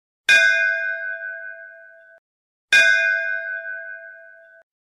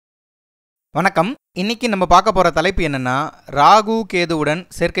வணக்கம். இன்னைக்கு நம்ம பார்க்க போற தலைப்பு என்னன்னா ராகு கேதுவுடன்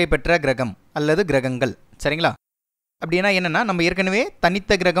சேர்க்கை பெற்ற கிரகம் அல்லது கிரகங்கள். சரிங்களா? அப்படின்னா என்னன்னா நம்ம ஏற்கனவே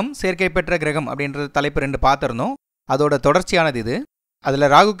தனித்த கிரகம் சேர்க்கை பெற்ற கிரகம் அப்படின்ற தலைப்பு 2 பார்த்திருந்தோம். அதோட தொடர்ச்சியானது இது. அதில்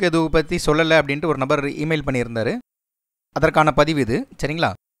ராகு கேதுவை பற்றி சொல்லலை அப்படின்ட்டு ஒரு நபர் இமெயில் பண்ணியிருந்தாரு. அதற்கான பதிவு இது. சரிங்களா?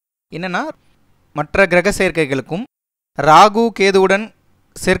 என்னன்னா மற்ற கிரக சேர்க்கைகளுக்கும் ராகு கேதுவுடன்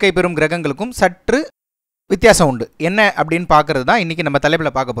சேர்க்கை பெறும் கிரகங்களுக்கும் சற்று வித்தியாசம் உண்டு. என்ன அப்படின்னு பார்க்கறது தான் இன்றைக்கி நம்ம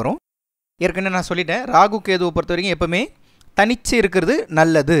தலைப்பில் பார்க்க போகிறோம். ஏற்கனவே நான் சொல்லிட்டேன், ராகு கேதுவை பொறுத்த வரைக்கும் எப்பவுமே தனிச்சு இருக்கிறது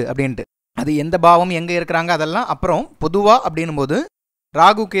நல்லது அப்படின்ட்டு. அது எந்த பாவம் எங்கே இருக்கிறாங்க அதெல்லாம் அப்புறம். பொதுவாக அப்படின்னும் போது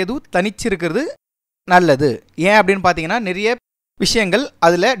ராகு கேது தனிச்சு இருக்கிறது நல்லது. ஏன் அப்படின்னு பார்த்தீங்கன்னா நிறைய விஷயங்கள்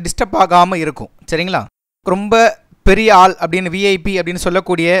அதில் டிஸ்டர்ப் ஆகாமல் இருக்கும். சரிங்களா? ரொம்ப பெரிய ஆள் அப்படின்னு விஐபி அப்படின்னு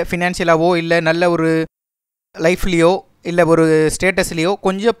சொல்லக்கூடிய ஃபினான்ஷியலாவோ இல்லை நல்ல ஒரு லைஃப்லேயோ இல்லை ஒரு ஸ்டேட்டஸ்லேயோ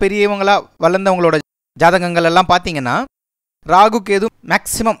கொஞ்சம் பெரியவங்களாக வளர்ந்தவங்களோட ஜாதகங்கள் எல்லாம் பார்த்தீங்கன்னா ராகு கேது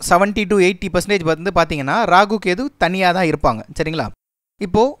மேக்ஸிமம் 70 to 80% வந்து பார்த்தீங்கன்னா ராகு கேது தனியாக தான் இருப்பாங்க. சரிங்களா?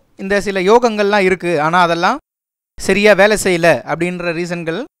 இப்போது இந்த சில யோகங்கள்லாம் இருக்குது, ஆனால் அதெல்லாம் சரியாக வேலை செய்யலை அப்படின்ற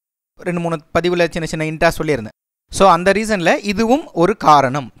ரீசன்கள் 2-3 பதிவில் சின்ன சின்ன இன்டா சொல்லியிருந்தேன். ஸோ அந்த ரீசனில் இதுவும் ஒரு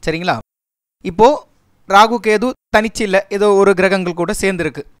காரணம். சரிங்களா? இப்போது ராகு கேது தனிச்சு இல்லை, ஏதோ ஒரு கிரகங்கள் கூட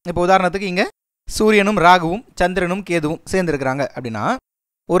சேர்ந்துருக்கு. இப்போ உதாரணத்துக்கு இங்கே சூரியனும் ராகுவும் சந்திரனும் கேதுவும் சேர்ந்துருக்கிறாங்க அப்படின்னா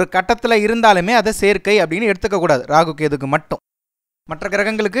ஒரு கட்டத்தில் இருந்தாலுமே அதை சேர்க்கை அப்படின்னு எடுத்துக்கக்கூடாது. ராகு கேதுக்கு மட்டும். மற்ற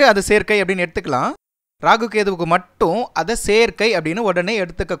கிரகங்களுக்கு அது சேர்க்கை அப்படின்னு எடுத்துக்கலாம். ராகு கேதுவுக்கு மட்டும் அதை சேர்க்கை அப்படின்னு உடனே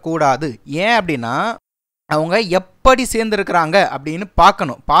எடுத்துக்கக்கூடாது. ஏன் அப்படின்னா அவங்க எப்படி சேர்ந்துருக்கிறாங்க அப்படின்னு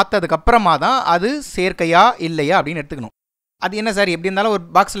பார்க்கணும். பார்த்ததுக்கப்புறமா தான் அது சேர்க்கையா இல்லையா அப்படின்னு எடுத்துக்கணும். அது என்ன சார் எப்படி இருந்தாலும் ஒரு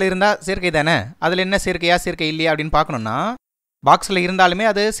பாக்ஸில் இருந்தால் சேர்க்கை தானே, அதில் என்ன சேர்க்கையா சேர்க்கை இல்லையா அப்படின்னு பார்க்கணுன்னா பாக்ஸில் இருந்தாலுமே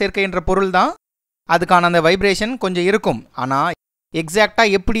அது சேர்க்கைன்ற பொருள் தான். அதுக்கான அந்த வைப்ரேஷன் கொஞ்சம் இருக்கும். ஆனால்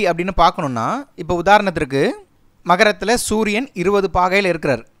எக்ஸாக்டாக எப்படி அப்படின்னு பார்க்கணுன்னா இப்போ உதாரணத்திற்கு மகரத்தில் சூரியன் 20 பாகையில்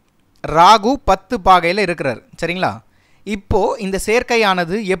இருக்கிறார், ராகு 10 பாகையில் இருக்கிறார். சரிங்களா? இப்போது இந்த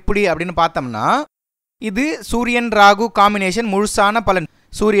சேர்க்கையானது எப்படி அப்படின்னு பார்த்தோம்னா இது சூரியன் ராகு காம்பினேஷன் முழுசான பலன்.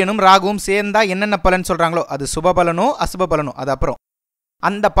 சூரியனும் ராகுவும் சேர்ந்தா என்னென்ன பலன் சொல்கிறாங்களோ அது சுப பலனோ அசுப பலனோ அது அப்புறம்.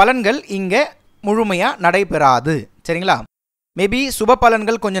 அந்த பலன்கள் இங்கே முழுமையாக நடைபெறாது. சரிங்களா? மேபி சுப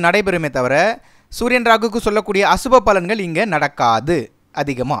பலன்கள் கொஞ்சம் நடைபெறுமே தவிர சூரியன் ராகுக்கு சொல்லக்கூடிய அசுப பலன்கள் இங்கே நடக்காது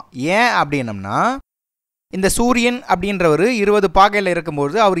அதிகமாக. ஏன் அப்படின்னம்னா இந்த சூரியன் அப்படின்றவர் 20 பாகையில்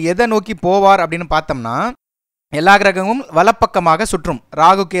இருக்கும்போது அவர் எதை நோக்கி போவார் அப்படின்னு பார்த்தோம்னா எல்லா கிரகமும் வலப்பக்கமாக சுற்றும்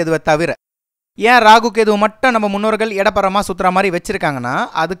ராகு கேதுவை தவிர. ஏன் ராகு கேதுவை மட்டும் நம்ம முன்னோர்கள் இடப்பரமாக சுற்றுற மாதிரி வச்சுருக்காங்கன்னா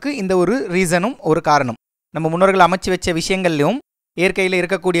அதுக்கு இந்த ஒரு ரீசனும் ஒரு காரணம். நம்ம முன்னோர்கள் அமைச்சு வச்ச விஷயங்கள்லையும் இயற்கையில்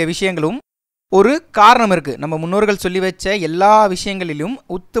இருக்கக்கூடிய விஷயங்களும் ஒரு காரணம் இருக்குது. நம்ம முன்னோர்கள் சொல்லி வச்ச எல்லா விஷயங்களிலும்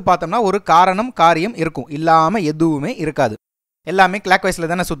உத்து பார்த்தோம்னா ஒரு காரணம் காரியம் இருக்கும். இல்லாமல் எதுவுமே இருக்காது. எல்லாமே கிளாக் வைஸில்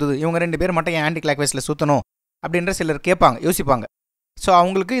தானே சுற்றுது. இவங்க 2 பேர் மட்டும் ஏன் ஆன்டி கிளாக் வைஸில் சுற்றணும் அப்படின்ற சிலர் கேட்பாங்க, யோசிப்பாங்க. ஸோ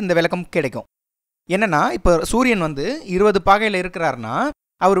அவங்களுக்கு இந்த விளக்கம் கிடைக்கும். என்னென்னா இப்போ சூரியன் வந்து 20 பாகையில் இருக்கிறாருன்னா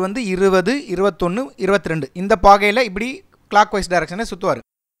அவர் வந்து 20, 21, 22 இந்த பாகையில் இப்படி கிளாக் வைஸ் டைரக்ஷனை சுற்றுவார்.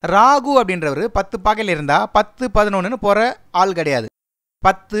 ராகு அப்படின்றவர் 10 பாகையில் இருந்தால் 10, 11ன்னு போகிற ஆள் கிடையாது.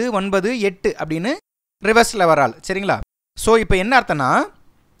 10, 9, 8 அப்படின்னு ரிவர்ஸில் வர ஆள். சரிங்களா? ஸோ இப்போ என்ன அர்த்தம்னா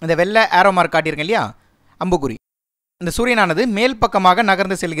இந்த வெள்ளை ஆரோ மார்க் காட்டியிருக்கேன் இல்லையா, அம்புக்குறி, இந்த சூரியனானது மேல் பக்கமாக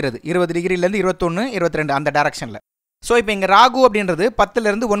நகர்ந்து செல்கிறது 20 டிகிரிலேருந்து 21, 22 அந்த டைரக்ஷனில். ஸோ இப்போ இங்கே ராகு அப்படின்றது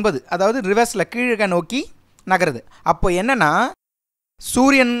 10லேருந்து 9 அதாவது ரிவர்ஸில் கீழே நோக்கி நகருது. அப்போ என்னென்னா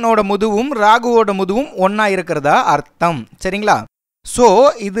சூரியனோட முதுவும் ராகுவோட முதுவும் ஒன்றா இருக்கிறதா அர்த்தம். சரிங்களா? ஸோ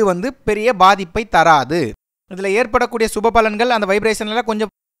இது வந்து பெரிய பாதிப்பை தராது. இதில் ஏற்படக்கூடிய சுப பலன்கள் அந்த வைப்ரேஷனில் கொஞ்சம்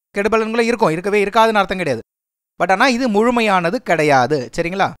கெடுபலன்களும் இருக்கும், இருக்கவே இருக்காதுன்னு அர்த்தம் கிடையாது. பட் ஆனால் இது முழுமையானது கிடையாது.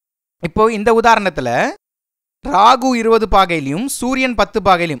 சரிங்களா? இப்போது இந்த உதாரணத்தில் ராகு 20 பாகையிலையும் சூரியன் 10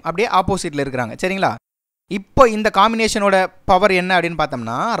 பாகையிலையும் அப்படியே ஆப்போசிட்டில் இருக்கிறாங்க. சரிங்களா? இப்போ இந்த காம்பினேஷனோட பவர் என்ன அப்படின்னு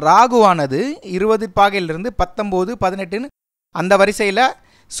பார்த்தோம்னா ராகுவானது 20 பாகையிலிருந்து 19, 18 அந்த வரிசையில்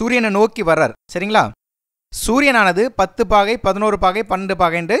சூரியனை நோக்கி வர்றார். சரிங்களா? சூரியனானது 10 பாகை, 11 பாகை, 12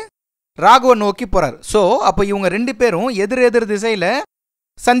 பாகைன்ட்டு ராகுவை நோக்கி போகிறார். ஸோ அப்போ இவங்க 2 பேரும் எதிர் எதிர் திசையில்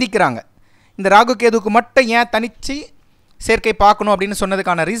சந்திக்கிறாங்க. இந்த ராகு கேதுவுக்கு மட்டும் ஏன் தனிச்சு சேர்க்கை பார்க்கணும் அப்படின்னு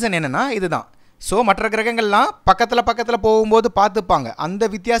சொன்னதுக்கான ரீசன் என்னென்னா இதுதான். ஸோ மற்ற கிரகங்கள்லாம் பக்கத்தில் போகும்போது பார்த்துப்பாங்க. அந்த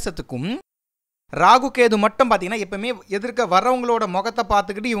வித்தியாசத்துக்கும் ராகு கேது மட்டும் பார்த்தீங்கன்னா எப்பவுமே எதிர்க்க வர்றவங்களோட முகத்தை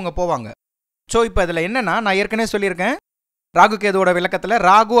பார்த்துக்கிட்டு இவங்க போவாங்க. ஸோ இப்போ இதில் என்னென்னா நான் ஏற்கனவே சொல்லியிருக்கேன் ராகு கேதுவோட விளக்கத்தில்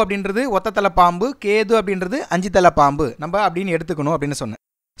ராகு அப்படின்றது ஒத்தத்தலை பாம்பு, கேது அப்படின்றது 5 தலை பாம்பு நம்ம அப்படின்னு எடுத்துக்கணும் அப்படின்னு சொன்னேன்.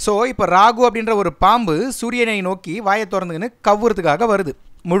 ஸோ இப்போ ராகு அப்படின்ற ஒரு பாம்பு சூரியனை நோக்கி வாயை திறந்துக்கின்னு கவ்வுறதுக்காக வருது,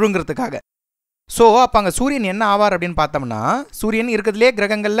 முழுங்கிறதுக்காக. ஸோ அப்போ அங்கே சூரியன் என்ன ஆவார் அப்படின்னு பார்த்தோம்னா சூரியன் இருக்கிறதுலே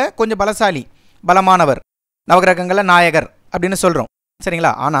கிரகங்களில் கொஞ்சம் பலசாலி, பலமானவர், நவகிரகங்களில் நாயகர் அப்படின்னு சொல்கிறோம்.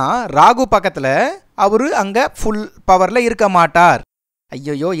 சரிங்களா? ஆனால் ராகு பக்கத்தில் அவர் அங்கே ஃபுல் பவரில் இருக்க மாட்டார்.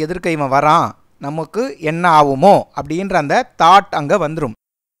 ஐயோ எதிர்க்க இவன் வரான், நமக்கு என்ன ஆகுமோ அப்படின்ற அந்த தாட் அங்கே வந்துடும்.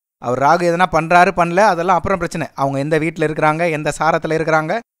 அவர் ராகு எதனா பண்ணுறாரு பண்ணல அதெல்லாம் அப்புறம் பிரச்சனை. அவங்க எந்த வீட்டில் இருக்கிறாங்க, எந்த சாரத்தில்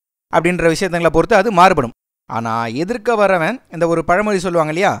இருக்கிறாங்க அப்படின்ற விஷயத்துங்களை பொறுத்து அது மாறுபடும். ஆனால் எதிர்க்க வரவன், இந்த ஒரு பழமொழி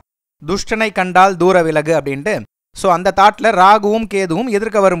சொல்லுவாங்க இல்லையா, துஷ்டனை கண்டால் தூர விலகு அப்படின்ட்டு. ஸோ அந்த தாட்டில் ராகுவும் கேதுவும்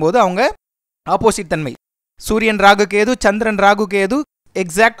எதிர்க்க வரும்போது அவங்க ஆப்போசிட் தன்மை. சூரியன் ராகு கேது, சந்திரன் ராகு கேது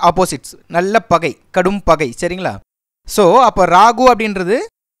எக்ஸாக்ட் ஆப்போசிட்ஸ், நல்ல பகை, கடும் பகை. சரிங்களா? ஸோ அப்போ ராகு அப்படின்றது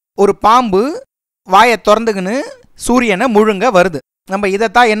ஒரு பாம்பு வாயை திறந்துக்குன்னு சூரியனை முழுங்க வருது. நம்ம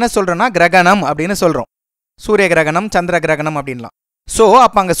இதைத்தான் என்ன சொல்கிறோன்னா கிரகணம் அப்படின்னு சொல்கிறோம். சூரிய கிரகணம், சந்திர கிரகணம் அப்படின்லாம். ஸோ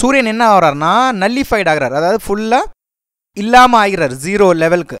அப்போ அங்கே சூரியன் என்ன ஆகிறார்னா நல்லிஃபைட் ஆகிறார், அதாவது ஃபுல்லாக இல்லாமல் ஆகிறார், 0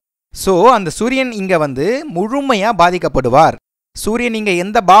 லெவலுக்கு. ஸோ அந்த சூரியன் இங்கே வந்து முழுமையாக பாதிக்கப்படுவார். சூரியன் இங்கே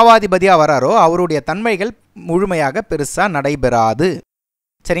எந்த பாவாதிபதியாக வராரோ அவருடைய தன்மைகள் முழுமையாக பெருசாக நடைபெறாது.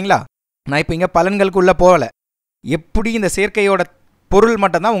 சரிங்களா? நான் இப்போ இங்கே பலன்களுக்குள்ளே போகலை, எப்படி இந்த சேர்க்கையோட பொருள்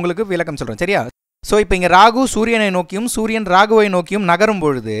மட்டும்தான் உங்களுக்கு விளக்கம் சொல்கிறேன். சரியா? ஸோ இப்போ இங்கே ராகு சூரியனை நோக்கியும் சூரியன் ராகுவை நோக்கியும் நகரும்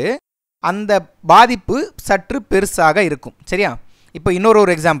பொழுது அந்த பாதிப்பு சற்று பெருசாக இருக்கும். சரியா? இப்போ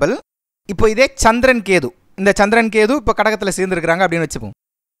இன்னொரு எக்ஸாம்பிள். இப்போ இதே சந்திரன் கேது, இந்த சந்திரன் கேது இப்போ கடகத்தில் சேர்ந்துருக்கிறாங்க அப்படின்னு வச்சுப்போம்.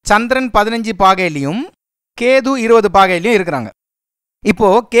 சந்திரன் 15 பாகையிலையும் கேது 20 பாகையிலையும் இருக்கிறாங்க.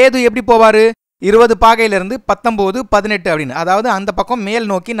 இப்போது கேது எப்படி போவார்? 20 பாகையிலிருந்து 19, 18 அப்படின்னு, அதாவது அந்த பக்கம் மேல்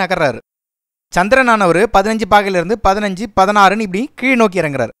நோக்கி நகர்றாரு. சந்திரனானவர் 15 பாகையிலிருந்து 15, 16ன்னு இப்படி கீழ் நோக்கி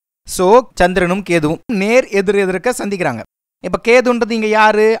இறங்குறாரு. ஸோ சந்திரனும் கேதுவும் நேர் எதிர்க்க சந்திக்கிறாங்க. இப்போ கேதுன்றது இங்கே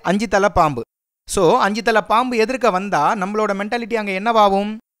யார்? 5 தலை பாம்பு. ஸோ 5 தலை பாம்பு எதிர்க்க வந்தால் நம்மளோட மென்டாலிட்டி அங்கே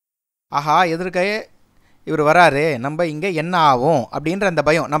என்னவாகும்? ஆஹா, எதிர்க்க இவர் வராரு, நம்ம இங்கே என்ன ஆகும் அப்படின்ற அந்த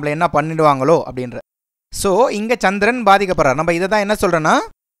பயம், நம்மளை என்ன பண்ணிடுவாங்களோ அப்படின்ற. ஸோ இங்கே சந்திரன் பாதிக்கப்படுறார். நம்ம இதை தான் என்ன சொல்கிறோன்னா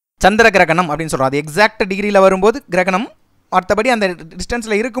சந்திர கிரகணம் அப்படின்னு சொல்கிறோம். அது எக்ஸாக்ட் டிகிரியில் வரும்போது கிரகணம், மற்றபடி அந்த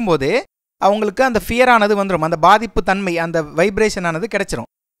டிஸ்டன்ஸில் இருக்கும்போது அவங்களுக்கு அந்த ஃபியரானது வந்துடும், அந்த பாதிப்பு தன்மை, அந்த வைப்ரேஷன் ஆனது கிடைச்சிரும்.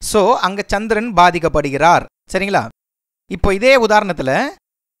 ஸோ அங்கே சந்திரன் பாதிக்கப்படுகிறார். சரிங்களா? இப்போ இதே உதாரணத்தில்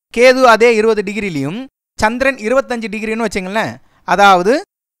கேது அதே 20 டிகிரிலையும் சந்திரன் 25 டிகிரின்னு வச்சுங்களேன். அதாவது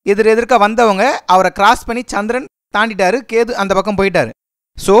எதிர்க்க வந்தவங்க அவரை கிராஸ் பண்ணி சந்திரன் தாண்டிட்டாரு, கேது அந்த பக்கம் போயிட்டாரு.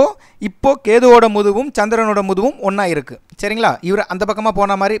 ஸோ இப்போ கேதுவோட முதுவும் சந்திரனோட முதுவும் ஒன்றா இருக்குது. சரிங்களா? இவர் அந்த பக்கமாக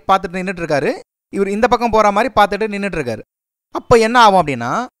போன மாதிரி பார்த்துட்டு நின்றுட்டு இருக்காரு, இவர் இந்த பக்கம் போகிற மாதிரி பார்த்துட்டு நின்றுட்டு இருக்காரு. அப்போ என்ன ஆகும்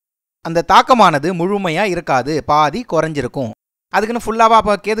அப்படின்னா அந்த தாக்கமானது முழுமையாக இருக்காது, பாதி குறைஞ்சிருக்கும். அதுக்குன்னு ஃபுல்லாவா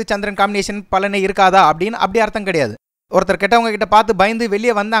அப்போ கேது சந்திரன் காம்பினேஷன் பலனே இருக்காதா அப்படின்னு அப்படி அர்த்தம் கிடையாது. ஒருத்தர் கெட்டவங்க கிட்ட பார்த்து பயந்து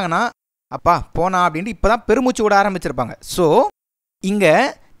வெளியே வந்தாங்கன்னா அப்பா போனா அப்படின்ட்டு இப்போ தான் பெருமூச்சு விட ஆரம்பிச்சிருப்பாங்க. ஸோ இங்கே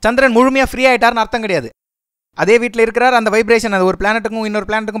சந்திரன் முழுமையாக ஃப்ரீ ஆகிட்டார்னு அர்த்தம் கிடையாது. அதே வீட்டில் இருக்கிறார், அந்த வைப்ரேஷன், அது ஒரு பிளானட்டுக்கும் இன்னொரு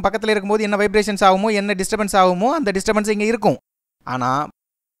பிளானட்டுக்கும் பக்கத்தில் இருக்கும்போது என்ன வைப்ரேஷன்ஸ் ஆகுமோ, என்ன டிஸ்டர்பன்ஸ் ஆகுமோ அந்த டிஸ்டர்பன்ஸ் இங்கே இருக்கும். ஆனால்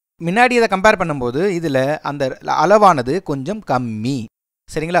முன்னாடி இதை கம்பேர் பண்ணும்போது இதில் அந்த அளவானது கொஞ்சம் கம்மி.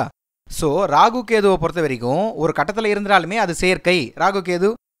 சரிங்களா? ஸோ ராகு கேதுவை பொறுத்த வரைக்கும் ஒரு கட்டத்தில் இருந்தாலுமே அது சேர்க்கை.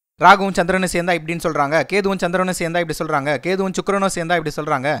 ராகுவும் சந்திரனும் சேர்ந்தா இப்படின்னு சொல்கிறாங்க, கேதுவும் சந்திரனும் சேர்ந்தா இப்படி சொல்கிறாங்க, கேதுவும் சுக்கிரனும் சேர்ந்தா இப்படி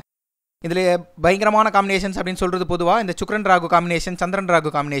சொல்கிறாங்க. இதில் பயங்கரமான காம்பினேஷன்ஸ் அப்படின்னு சொல்கிறது பொதுவாக இந்த சுக்கிரன் ராகு காம்பினேஷன், சந்திரன் ராகு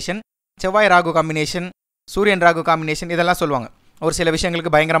காம்பினேஷன், செவ்வாய் ராகு காம்பினேஷன், சூரியன் ராகு காம்பினேஷன், இதெல்லாம் சொல்லுவாங்க ஒரு சில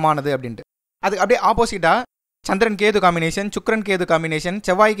விஷயங்களுக்கு பயங்கரமானது அப்படின்ட்டு. அது அப்படியே ஆப்போசிட்டாக சந்திரன் கேது காம்பினேஷன், சுக்கிரன் கேது காம்பினேஷன்,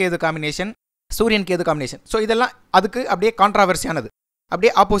 செவ்வாய் கேது காம்பினேஷன், சூரியன் கேது காம்பினேஷன். ஸோ இதெல்லாம் அதுக்கு அப்படியே கான்ட்ராவர்சியானது,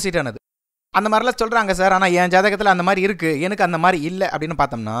 அப்படியே ஆப்போசிட்டானது. அந்த மாதிரிலாம் சொல்கிறாங்க சார், ஆனால் என் ஜாதகத்தில் அந்த மாதிரி இருக்குது, எனக்கு அந்த மாதிரி இல்லை அப்படின்னு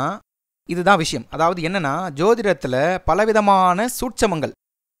பார்த்தோம்னா இதுதான் விஷயம். அதாவது என்னென்னா ஜோதிடத்தில் பலவிதமான சூட்சமங்கள்,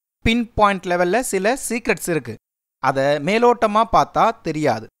 பின் பாயிண்ட் லெவலில் சில சீக்ரெட்ஸ் இருக்குது. அதை மேலோட்டமாக பார்த்தா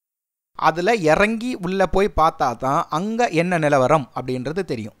தெரியாது, அதில் இறங்கி உள்ளே போய் பார்த்தா தான் அங்கே என்ன நிலவரம் அப்படின்றது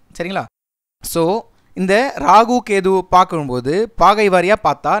தெரியும். சரிங்களா? ஸோ இந்த ராகு கேது பார்க்கும்போது பாகை வாரியாக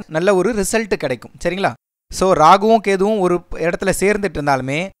பார்த்தா நல்ல ஒரு ரிசல்ட் கிடைக்கும். சரிங்களா? ஸோ ராகுவும் கேதுவும் ஒரு இடத்துல சேர்ந்துட்டு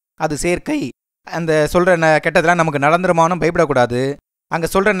இருந்தாலுமே அது சேர்க்கை. அந்த சொல்கிற கெட்டதெல்லாம் நமக்கு நடந்துருமானும் பயப்படக்கூடாது, அங்கே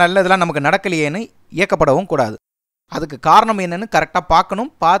சொல்கிற நல்லதெல்லாம் நமக்கு நடக்கலையேன்னு இயக்கப்படவும் கூடாது. அதுக்கு காரணம் என்னன்னு கரெக்டாக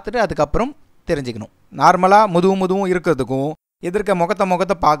பார்க்கணும், பார்த்துட்டு அதுக்கப்புறம் தெரிஞ்சுக்கணும். நார்மலாக முதுவும் இருக்கிறதுக்கும் எதிர்க்க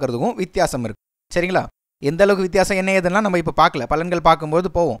முகத்தை பார்க்குறதுக்கும் வித்தியாசம் இருக்குது. சரிங்களா? எந்த அளவுக்கு வித்தியாசம் என்ன ஏதுன்னா நம்ம இப்போ பார்க்கல, பலன்கள் பார்க்கும்போது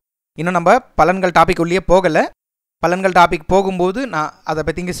போவோம். இன்னும் நம்ம பலன்கள் டாபிக் உள்ளே போகலை, பலன்கள் டாபிக் போகும்போது நான் அதை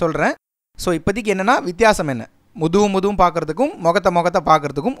பற்றிங்க சொல்கிறேன். ஸோ இப்போதைக்கு என்னென்னா வித்தியாசம் என்ன, முதுவும் பார்க்குறதுக்கும் முகத்தை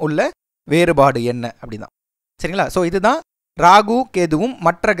பார்க்குறதுக்கும் உள்ள வேறுபாடு என்ன அப்படிதான். சரிங்களா? ஸோ இதுதான் ராகு கேதுவும்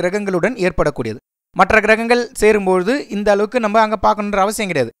மற்ற கிரகங்களுடன் ஏற்படக்கூடியது. மற்ற கிரகங்கள் சேரும்பொழுது இந்த அளவுக்கு நம்ம அங்கே பார்க்கணுன்ற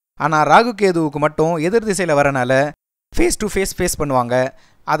அவசியம் கிடையாது. ஆனால் ராகு கேதுவுக்கு மட்டும் எதிர் திசையில் வரனால ஃபேஸ் டு ஃபேஸ் பண்ணுவாங்க.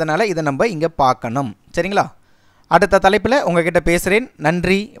 அதனால் இதை நம்ம இங்கே பார்க்கணும். சரிங்களா? அடுத்த தலைப்பில் உங்ககிட்ட பேசுகிறேன்.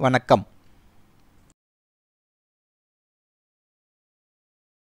 நன்றி, வணக்கம்.